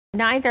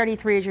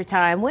9:33 is your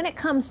time. When it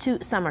comes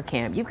to summer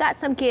camp, you've got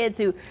some kids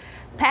who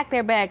packed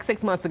their bags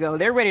 6 months ago.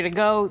 They're ready to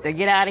go. They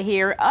get out of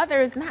here.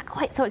 Others not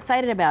quite so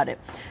excited about it.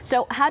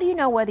 So how do you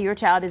know whether your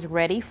child is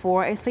ready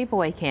for a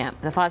sleepaway camp?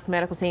 The Fox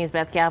Medical Team's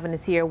Beth Galvin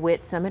is here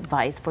with some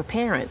advice for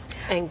parents.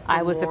 And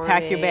I was the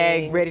pack your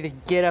bag, ready to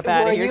get up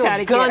out of here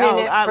kind of kid.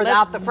 Gunning it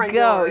out the front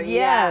door.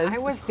 Yes. Yeah, I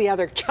was the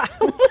other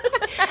child.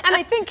 And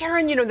I think,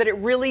 Karen, you know, that it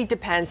really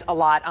depends a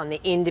lot on the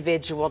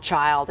individual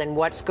child and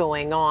what's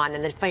going on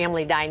and the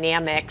family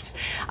dynamics.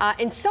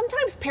 And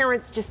sometimes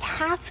parents just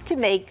have to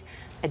make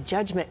a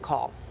judgment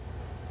call.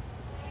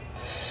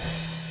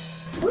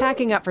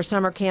 Packing up for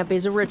summer camp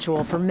is a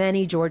ritual for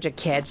many Georgia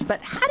kids, but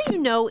how do you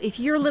know if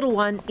your little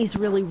one is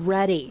really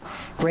ready?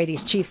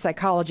 Grady's chief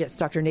psychologist,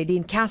 Dr.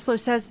 Nadine Kaslow,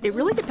 says it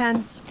really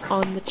depends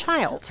on the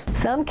child.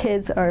 Some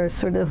kids are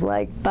sort of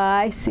like,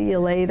 bye, see you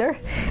later,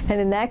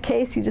 and in that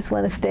case you just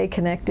want to stay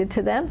connected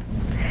to them.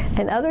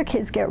 And other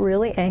kids get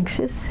really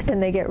anxious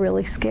and they get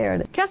really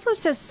scared. Kaslow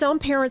says some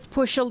parents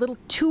push a little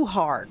too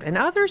hard and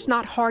others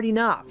not hard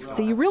enough,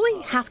 so you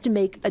really have to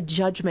make a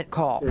judgment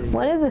call.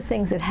 One of the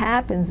things that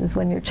happens is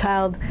when your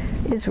child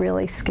is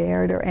really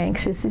scared or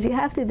anxious is you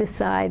have to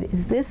decide,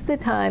 is this the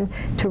time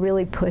to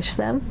really push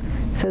them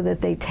so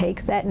that they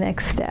take that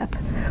next step?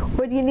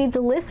 Or do you need to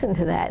listen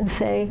to that and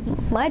say,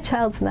 my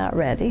child's not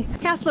ready?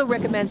 Kaslow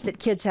recommends that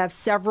kids have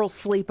several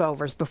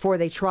sleepovers before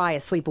they try a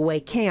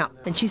sleepaway camp.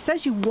 And she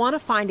says you want to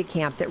find a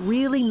camp that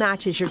really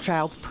matches your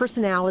child's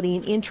personality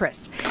and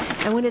interests.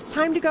 And when it's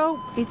time to go,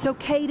 it's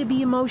okay to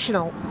be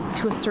emotional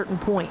to a certain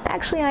point.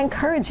 Actually, I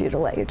encourage you to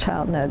let your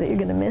child know that you're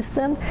going to miss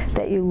them,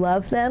 that you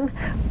love them,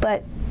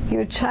 but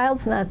your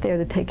child's not there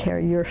to take care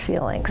of your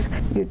feelings.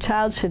 Your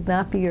child should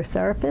not be your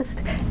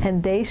therapist,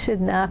 and they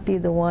should not be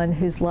the one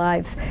whose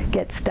lives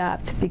get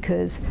stopped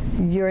because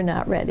you're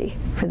not ready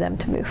for them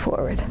to move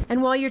forward.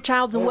 And while your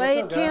child's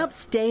away at camp,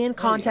 stay in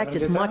contact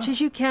as much as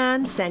you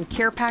can, send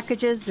care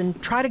packages, and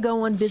try to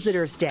go on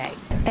Visitor's Day.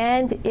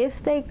 And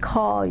if they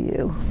call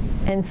you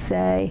and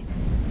say,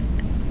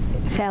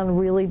 sound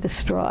really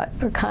distraught,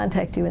 or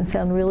contact you and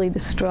sound really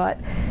distraught,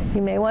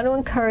 you may want to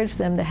encourage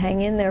them to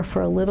hang in there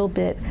for a little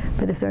bit,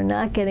 but if they're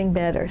not getting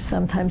better,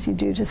 sometimes you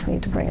do just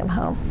need to bring them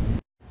home.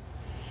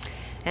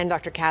 And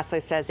Dr.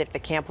 Kaslow says if the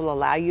camp will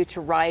allow you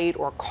to write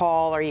or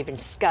call or even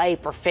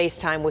Skype or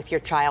FaceTime with your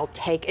child,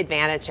 take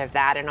advantage of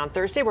that. And on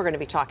Thursday, we're going to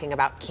be talking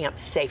about camp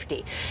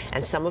safety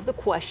and some of the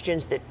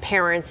questions that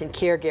parents and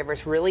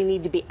caregivers really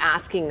need to be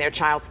asking their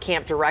child's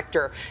camp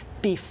director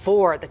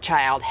before the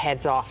child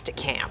heads off to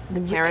camp.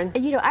 Karen?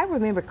 You know, I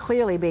remember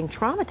clearly being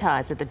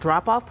traumatized at the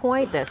drop-off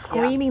point, the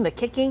screaming, the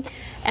kicking,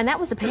 and that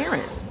was the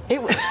parents.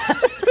 It was...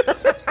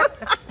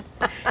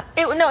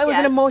 It was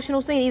an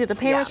emotional scene. Either the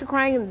parents were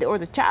crying or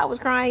the child was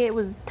crying. It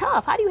was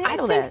tough. How do you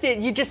handle that? I think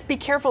that you just be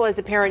careful as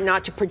a parent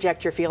not to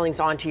project your feelings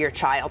onto your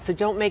child. So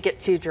don't make it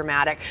too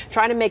dramatic.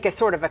 Try to make a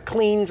sort of a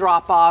clean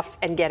drop off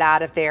and get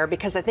out of there,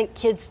 because I think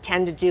kids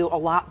tend to do a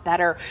lot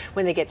better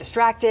when they get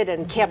distracted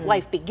and camp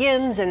life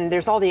begins and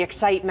there's all the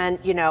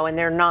excitement, you know, and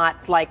they're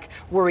not like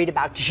worried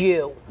about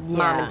you,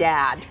 mom and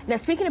dad. Now,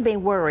 speaking of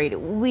being worried,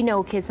 we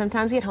know kids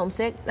sometimes get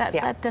homesick.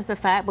 That's a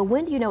fact. But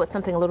when do you know it's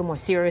something a little more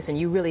serious and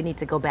you really need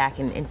to go back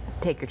and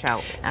take your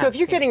child out? So if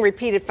you're getting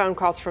repeated phone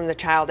calls from the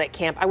child at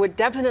camp, I would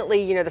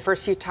definitely, you know, the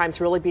first few times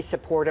really be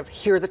supportive,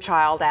 hear the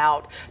child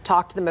out,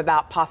 talk to them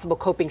about possible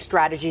coping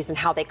strategies and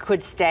how they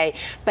could stay.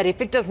 But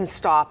if it doesn't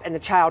stop and the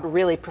child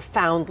really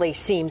profoundly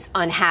seems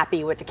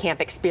unhappy with the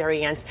camp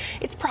experience,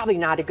 it's probably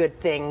not a good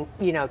thing,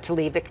 you know, to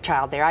leave the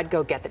child there. I'd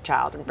go get the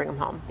child and bring them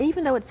home.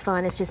 Even though it's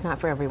fun, it's just not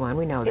for everyone.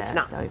 We know that. It's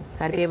not. So you've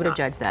got to be able to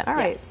judge that. All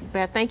right, Yes.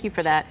 Beth, thank you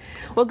for that.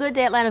 Well, good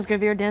day, Atlanta's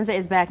Gravir Denza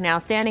is back now,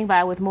 standing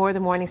by with more of the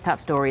morning's top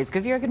stories.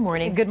 Gravir, good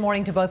morning. Good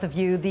morning to both of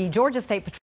you. The Georgia State Patrol